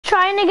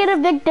trying to get a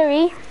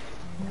victory.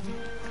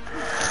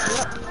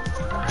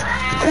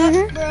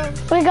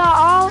 We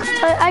got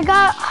I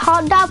got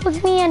Hot Dap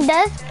with me and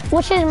Des,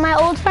 which is my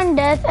old friend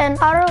Des, and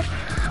Otto.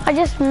 I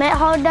just met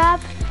Hot Dap.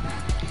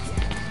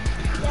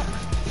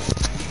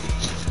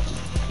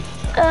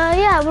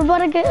 Yeah, we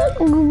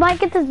might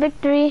get this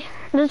victory.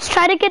 Let's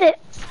try to get it.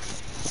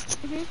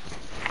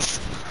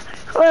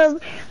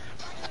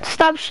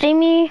 Stop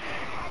streaming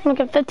like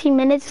in 15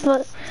 minutes,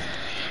 but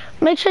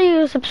make sure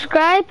you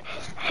subscribe,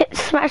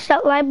 smash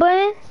that like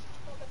button,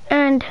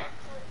 and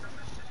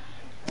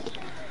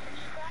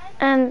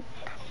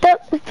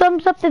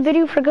thumbs up the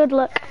video for good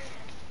luck.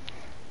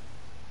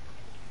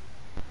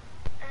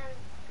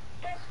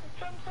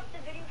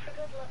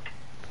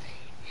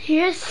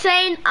 You're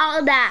saying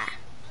all that.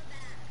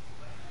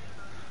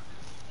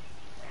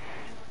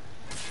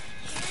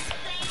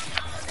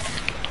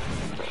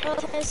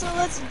 Okay, so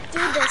let's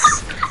do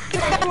this.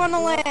 I wanna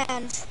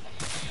land.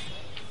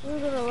 We're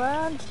gonna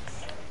land.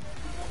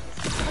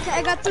 Okay,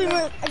 I got 3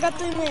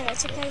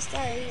 minutes. Okay,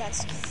 sorry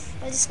guys.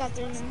 I just got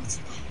 3 minutes.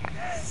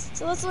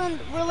 So let's land.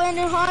 We're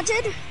landing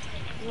haunted.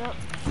 Yep.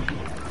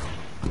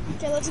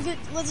 Okay, let's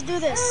do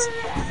this.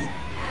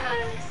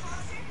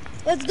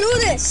 Let's do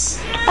this.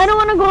 I don't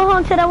want to go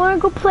haunted. I want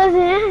to go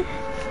pleasant.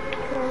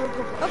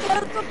 Okay,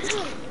 let's go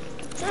pleasant.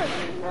 Sure.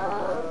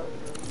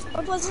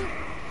 Go pleasant.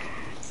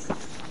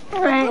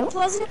 Alright. Go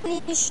pleasant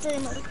and you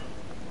stream mode.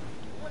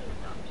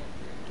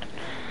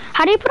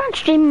 How do you put on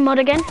stream mode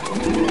again?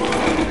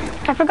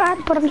 I forgot how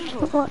to put on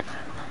stream mode.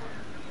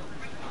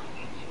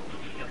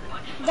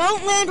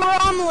 Don't land where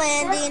I'm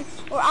landing,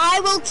 or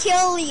I will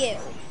kill you.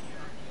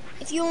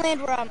 If you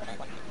land where I'm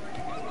landing.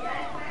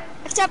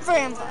 Except for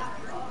Anfa.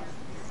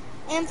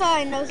 Anfa,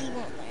 I know he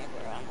won't land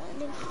where I'm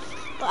landing.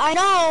 But I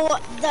know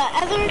the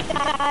other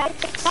guy,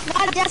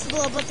 not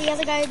Decibel, but the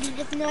other guy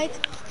with Nike,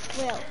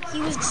 will. He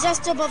was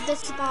just above the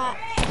spot.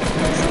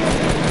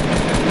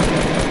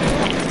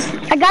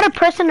 I got a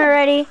person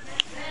already.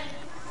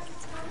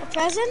 A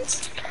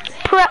present?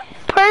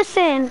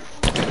 Person.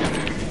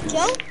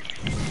 Kill?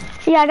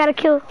 Yeah, I got a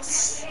kill.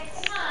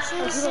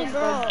 Seriously,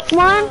 bro.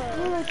 1,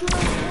 2.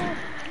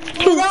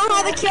 You don't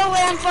have a kill,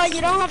 Anfa.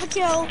 You don't have a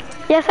kill.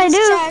 Yes, I do.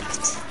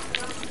 Checked.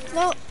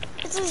 No,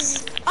 this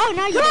is. Oh,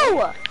 now you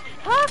do.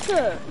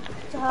 Hacker!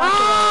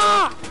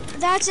 Ah!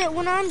 That's it.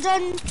 When I'm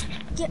done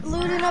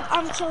looting up,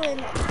 I'm killing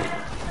it.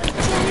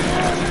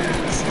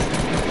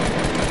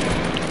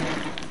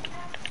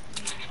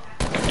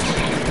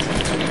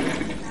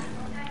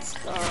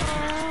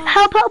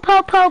 Help, help,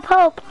 help, help,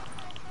 help.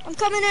 I'm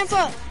coming in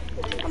for.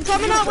 I'm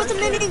coming out with a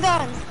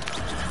minigun.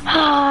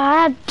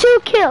 I have 2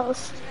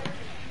 kills.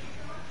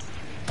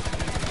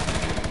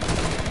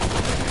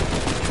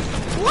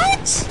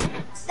 What?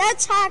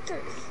 That's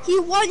hacker. He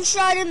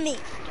one-shotted me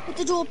with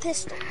the dual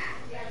pistol.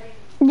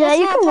 Yeah, That's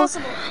you not can.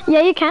 possible.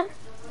 Yeah, you can.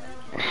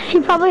 He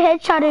probably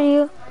headshotted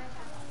you.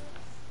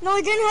 No,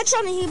 he didn't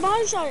headshot me. He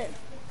body shotted.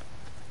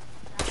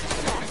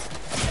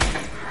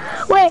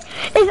 Wait,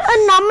 is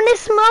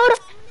anonymous mode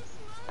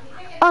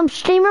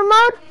streamer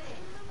mode?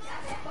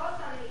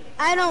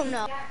 I don't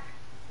know.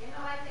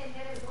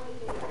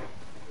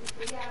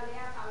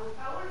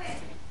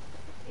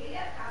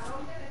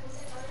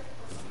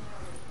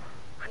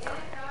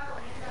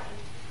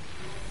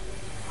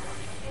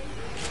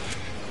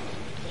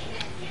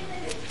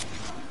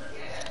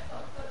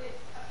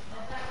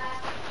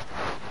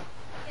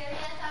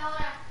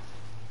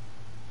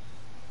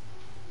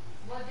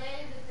 What day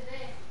is it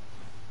today?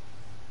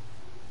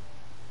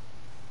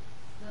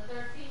 The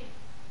 13th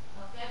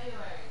of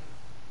February.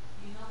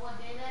 Do you know what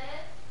day that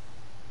is?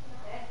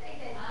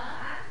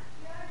 Huh?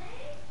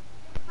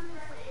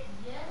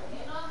 Yes,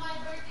 you know my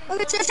birthday.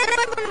 Okay, just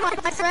one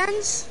of my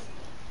friends.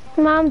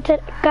 Mom,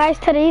 guys,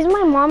 today's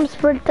my mom's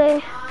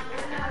birthday.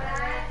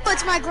 Oh,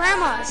 it's my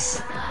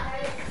grandma's.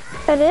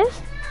 It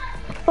is?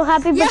 Well,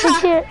 happy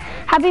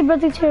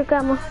birthday to your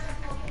grandma.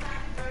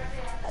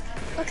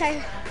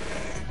 Okay.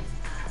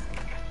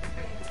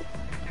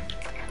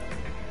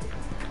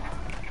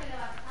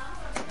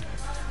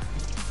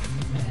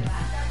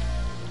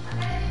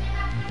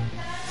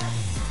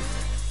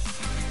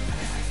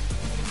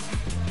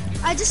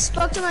 I just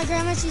spoke to my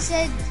grandma. She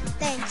said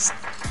thanks.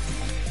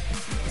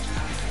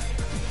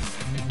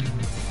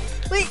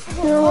 Wait.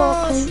 You're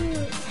welcome.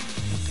 Shoot.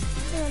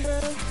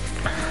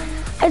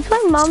 It's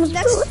my mom's.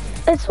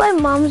 It's my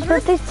mom's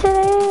birthday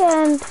today,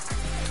 and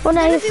when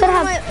I said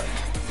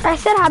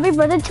happy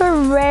birthday to her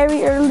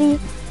very early.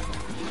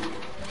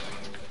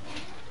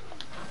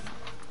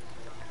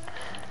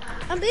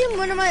 I'm being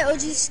one of my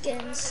OG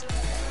skins.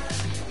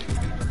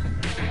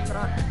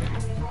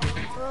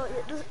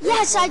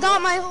 Yes, I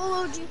got my whole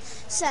OG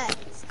set.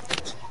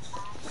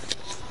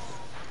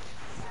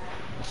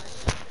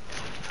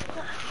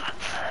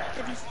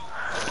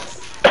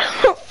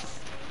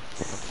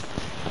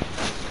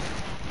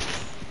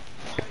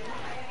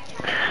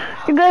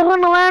 You guys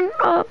want to land?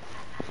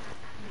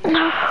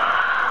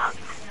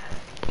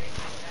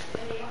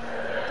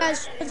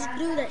 Guys, let's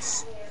do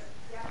this.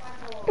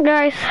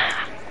 Guys,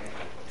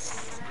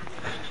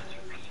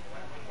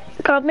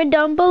 comment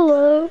down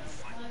below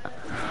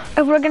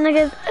if we're gonna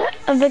get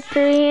a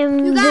victory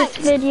in this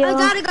video. I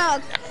gotta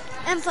go.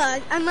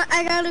 Anfa,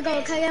 I gotta go,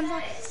 okay,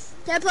 Anfa?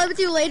 Can I play with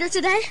you later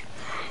today?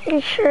 You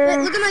sure?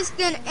 Wait, look at my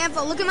skin,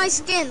 Anfa. Look at my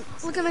skin.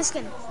 Look at my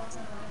skin.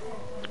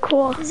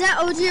 Cool. Is that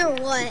OG or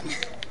what?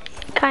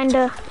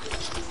 Kinda.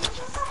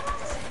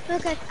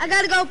 Okay, I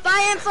gotta go.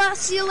 Bye, Anfa.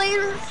 See you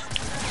later.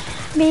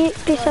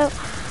 Peace out.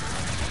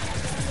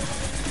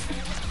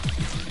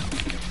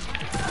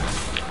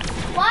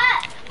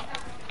 What?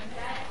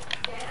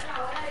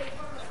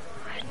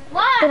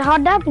 What? Did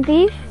Hot Dog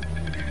leave?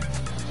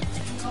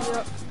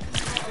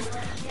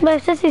 But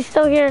it says he's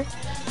still here.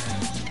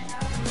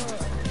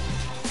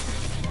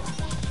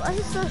 Why is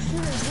he still shooting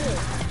you?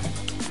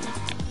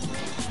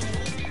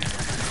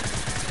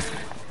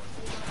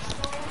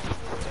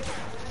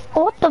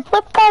 What the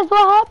flip, guys?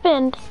 What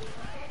happened?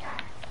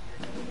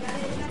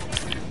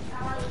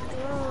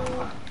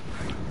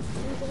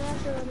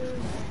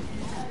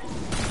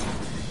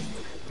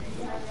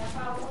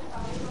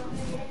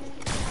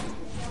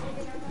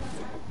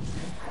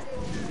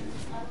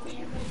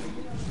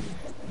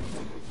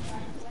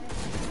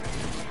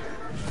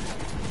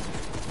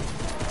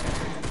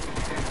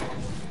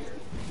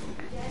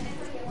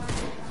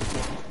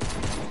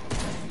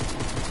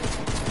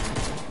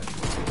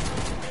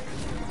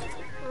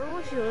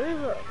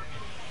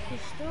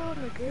 He's still in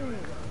the game.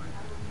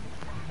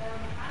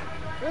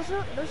 Let's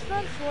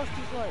not force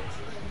these fights.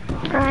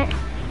 Right.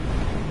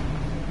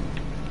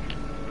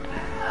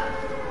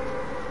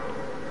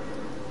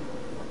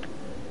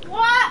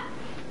 What?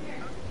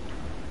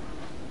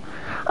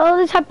 Oh,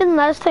 this happened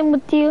last time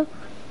with you.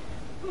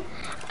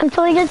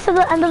 Until he gets to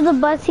the end of the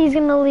bus, he's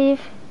gonna leave.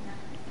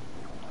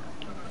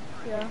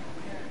 Yeah.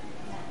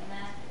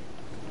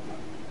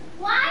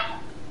 What?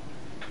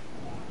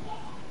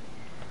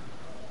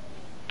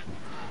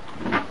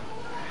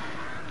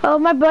 Oh,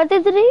 my brother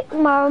didn't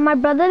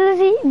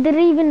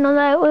even know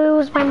that it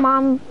was my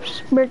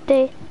mom's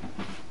birthday.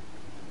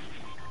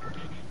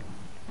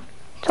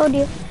 Told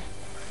you.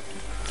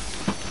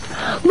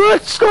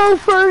 Let's go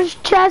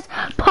first chest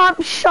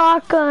pump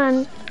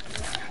shotgun.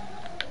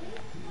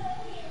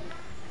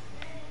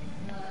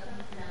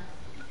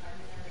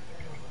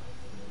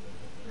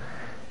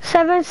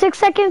 Seven, 6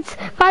 seconds,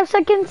 5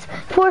 seconds,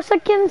 4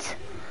 seconds,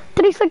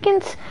 3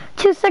 seconds,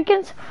 2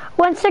 seconds,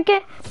 1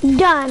 second,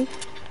 done.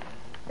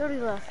 30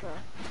 left though.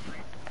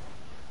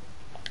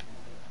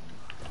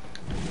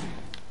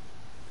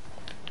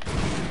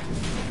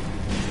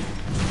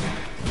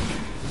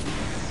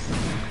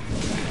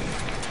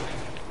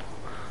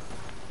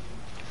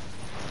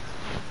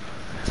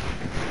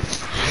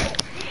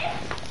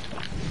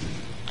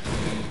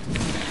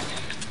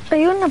 Are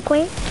you in the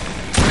plane?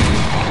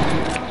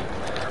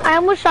 I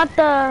almost shot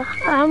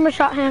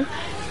him.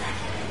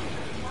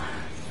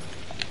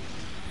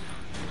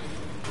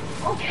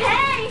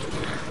 Okay.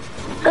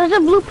 There's a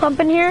blue pump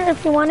in here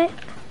if you want it.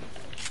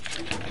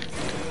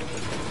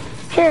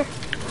 Here.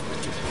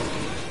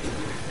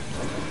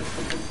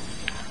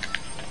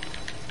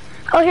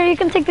 Oh, here, you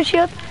can take the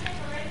shield.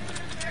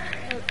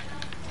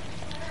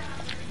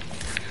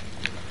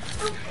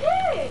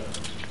 Okay.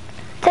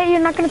 Say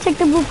you're not gonna take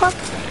the blue pump?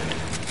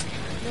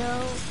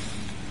 No.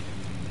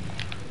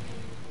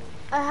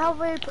 I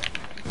have a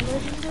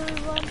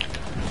legendary one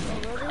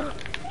already.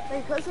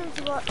 My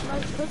cousin's watching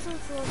legendary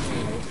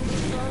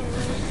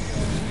one.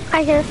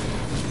 I hear.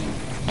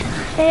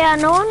 Yeah,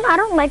 I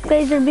don't like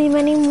laser beam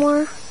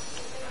anymore.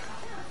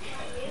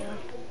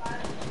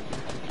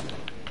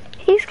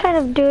 He's kind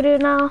of doo-doo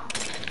now.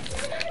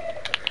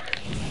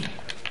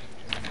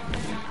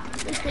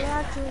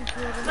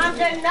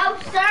 Monster, no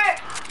sir.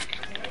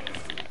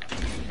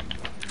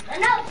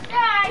 No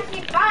sir, I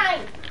see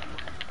fine.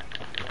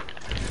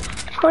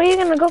 Where are you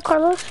gonna go,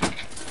 Carlos?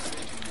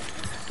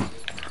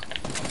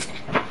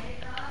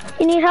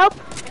 You need help?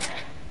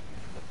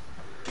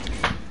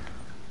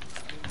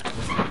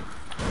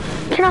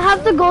 Can I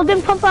have the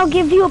golden pump? I'll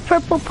give you a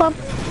purple pump.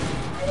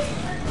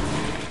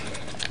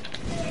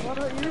 Why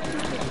don't you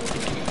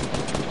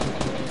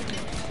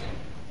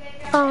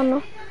I don't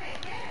know.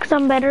 Cause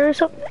I'm better or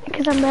something.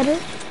 Cause I'm better.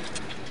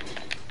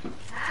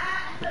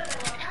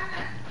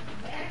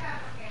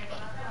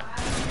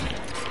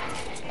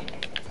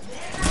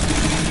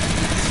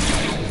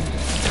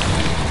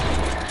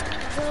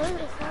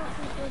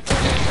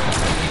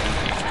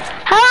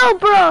 Help,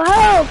 bro!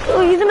 Help!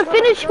 Oh, he's gonna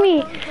finish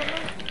me.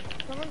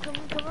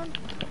 Come on.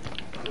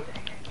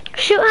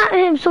 Shoot at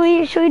him so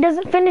he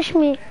doesn't finish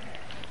me.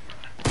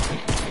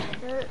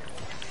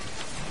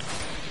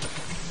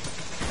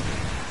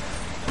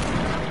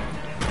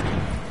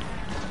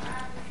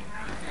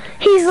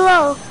 He's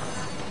low.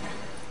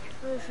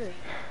 Where is he?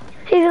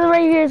 He's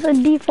right here. It's a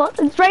default.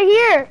 It's right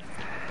here.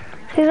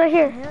 He's right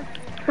here.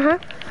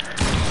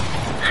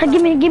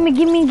 Give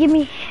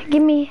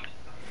me.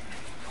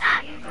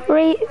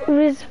 Right.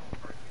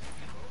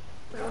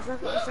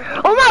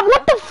 Oh my!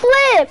 What the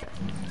flip?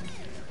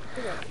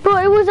 Bro,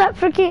 it was that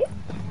freaking.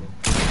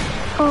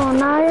 Oh,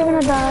 now you're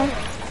gonna die.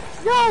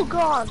 No,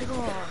 God.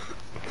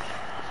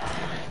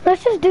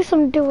 Let's just do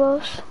some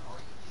duos.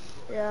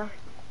 Yeah.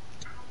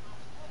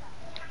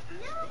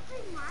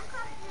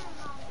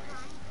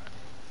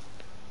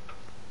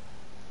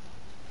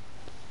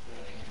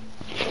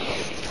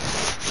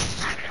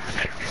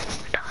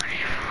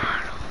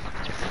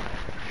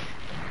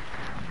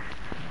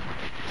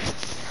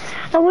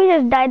 And we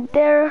just died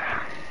there.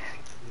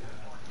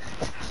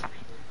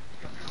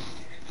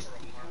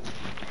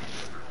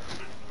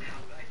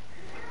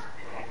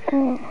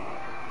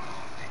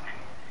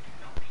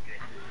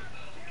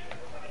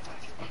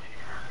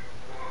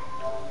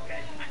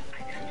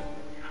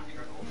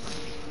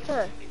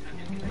 Sure.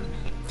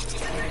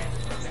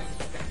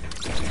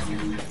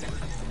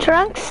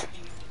 Trunks?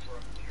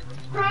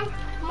 My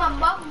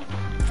mom.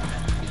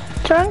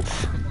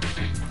 Trunks?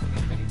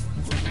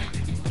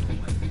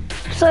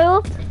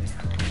 Soiled?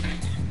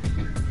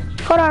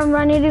 Hold on,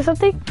 I need to do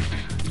something.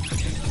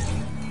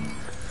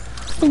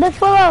 This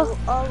fellow.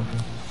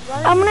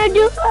 I'm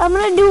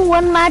gonna do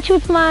one match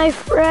with my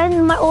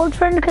friend, my old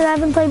friend, because I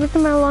haven't played with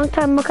him in a long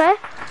time, okay?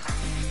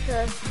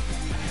 Sure.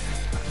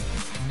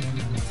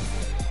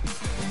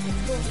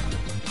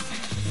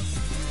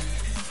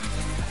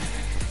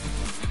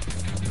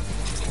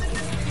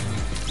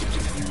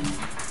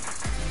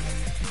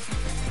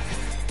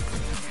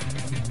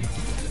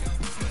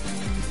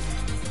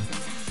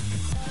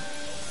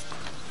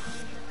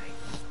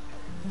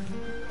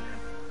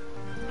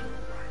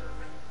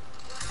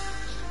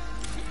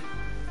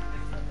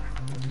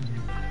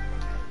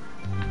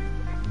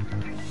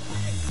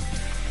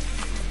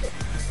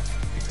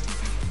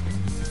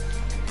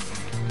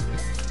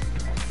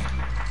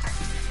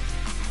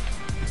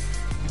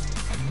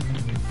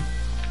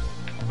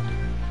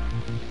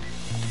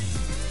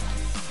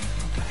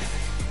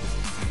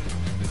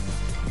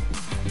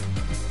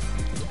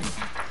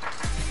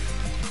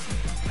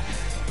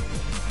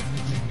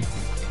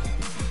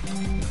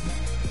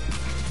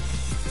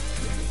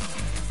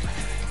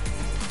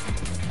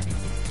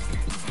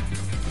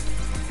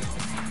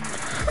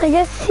 I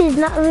guess he's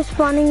not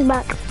responding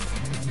back.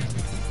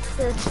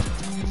 Sure.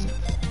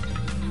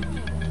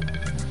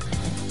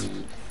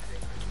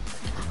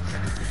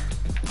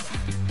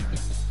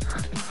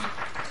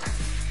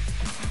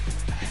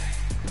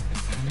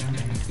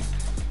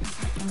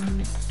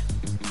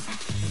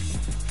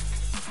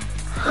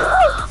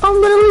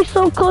 I'm literally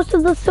so close to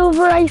the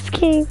Silver Ice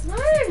King. No,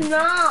 you're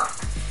not.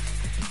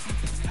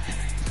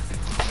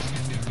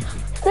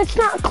 That's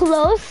not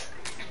close.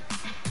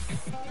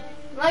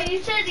 Like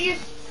you said, you're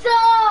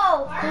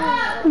so.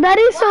 That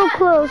is so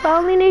close. I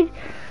only need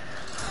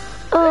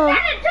a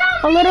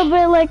little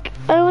bit, like,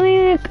 I only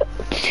need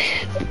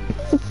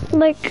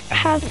like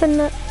half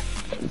an,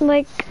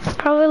 like,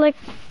 probably like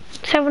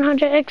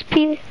 700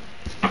 XP.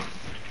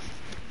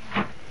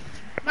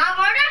 My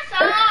murder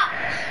sucks.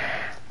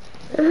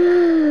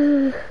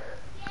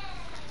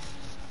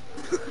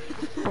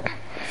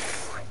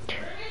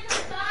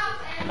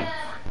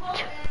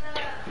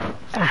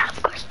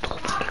 Of course.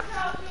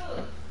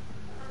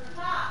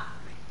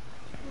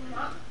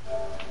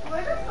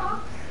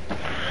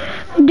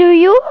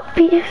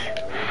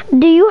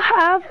 Do you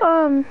have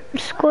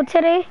school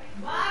today?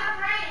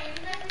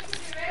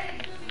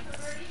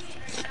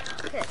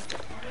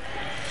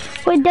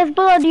 Wait,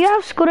 Desbella, do you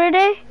have school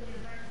today?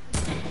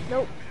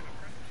 Nope.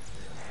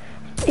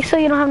 So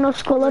you don't have no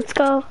school. Let's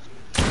go.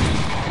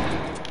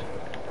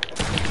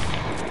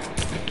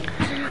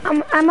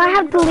 I might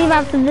have to leave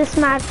after this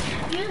match.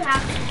 You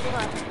have to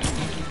look.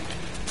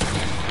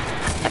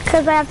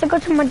 Because I have to go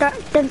to my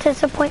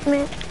dentist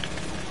appointment.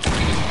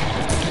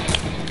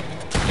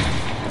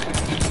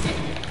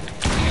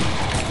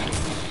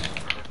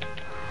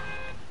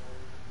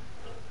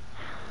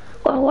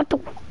 Oh, what the?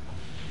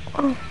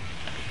 Oh.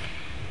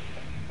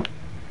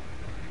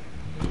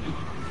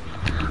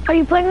 Are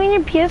you playing on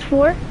your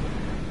PS4?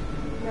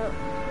 No.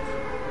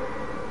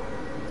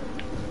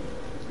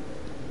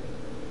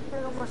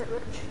 I almost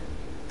rich.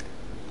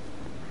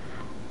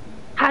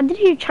 How did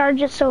you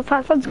charge it so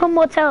fast? Let's go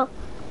motel.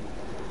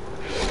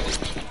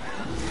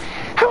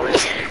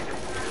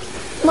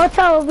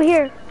 Motel over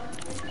here.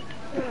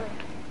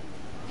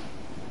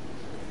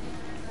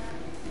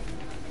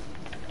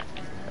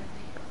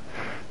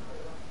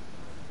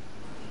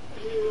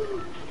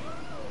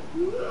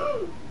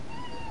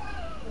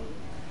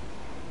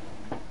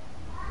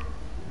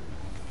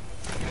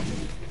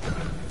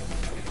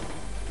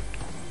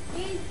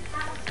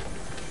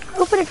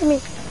 Open it for me.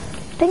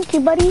 Thank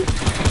you, buddy.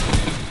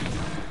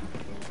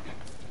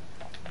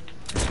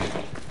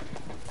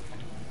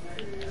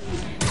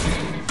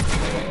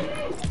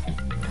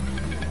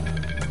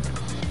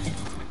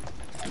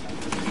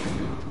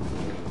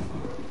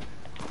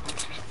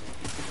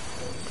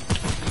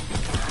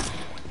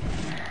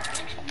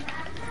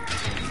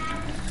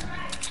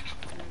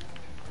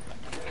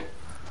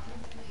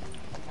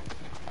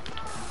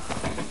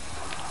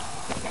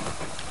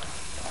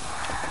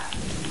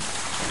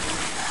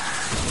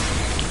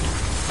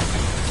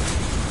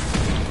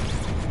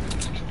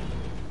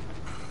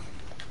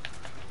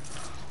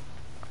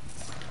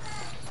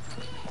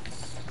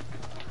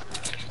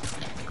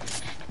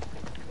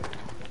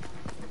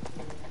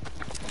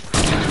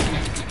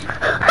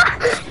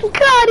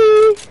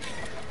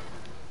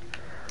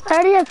 I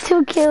already have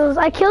 2 kills.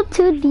 I killed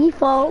 2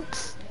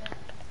 defaults.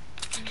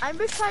 I'm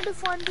just trying to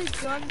find a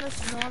gun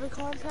that's not a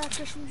compact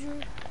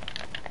SMG.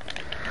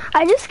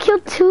 I just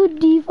killed 2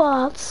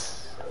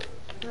 defaults.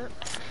 Yep.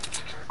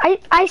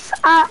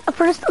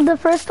 The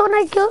first one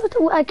I killed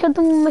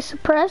them with my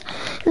suppress,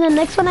 and the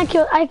next one I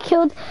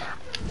killed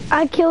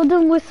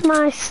them with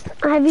my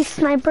heavy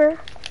sniper.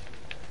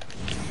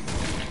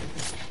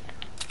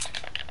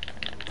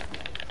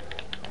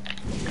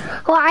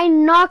 Well, I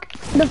knocked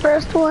the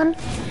first one,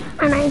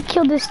 and I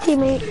killed his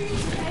teammate.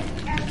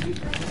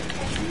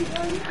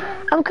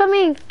 I'm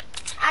coming.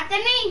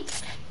 Anthony,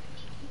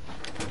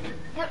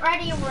 get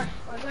ready. We're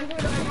going to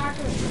do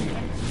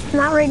the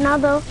Not right now,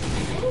 though.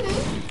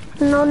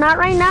 No, not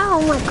right now.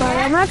 Oh my god,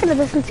 I'm not gonna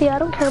listen to you. I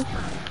don't care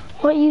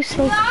what you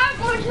say. We are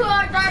going to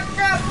our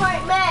doctor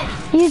appointment.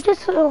 You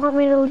just want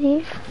me to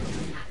leave.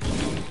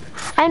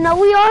 I know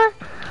we are,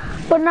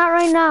 but not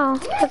right now.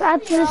 Because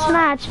after this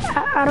match,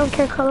 I don't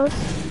care, Carlos.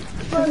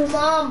 But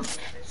Mom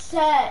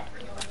said.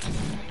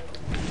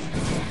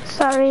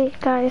 Sorry,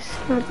 guys.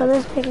 My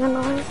brother's being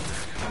annoying.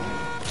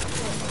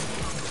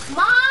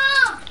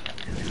 Mom!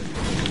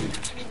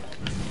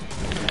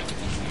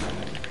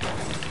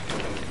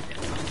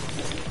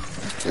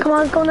 Come on,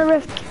 let's go in the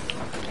rift.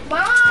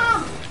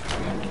 Mom!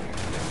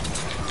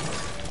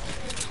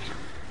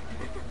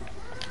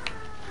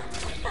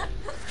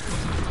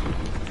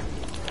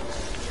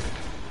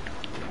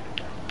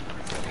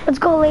 Let's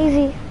go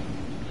lazy.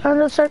 Around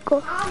the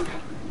circle.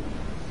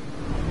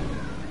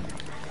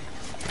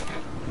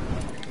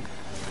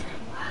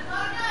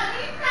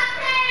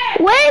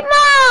 Wait,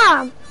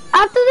 Mom!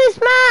 After this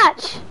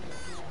match!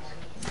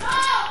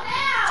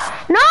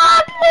 No,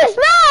 after this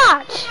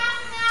match!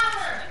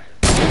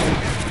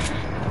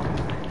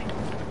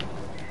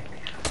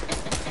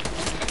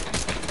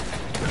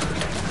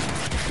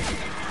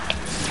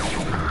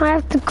 I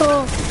have to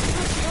go.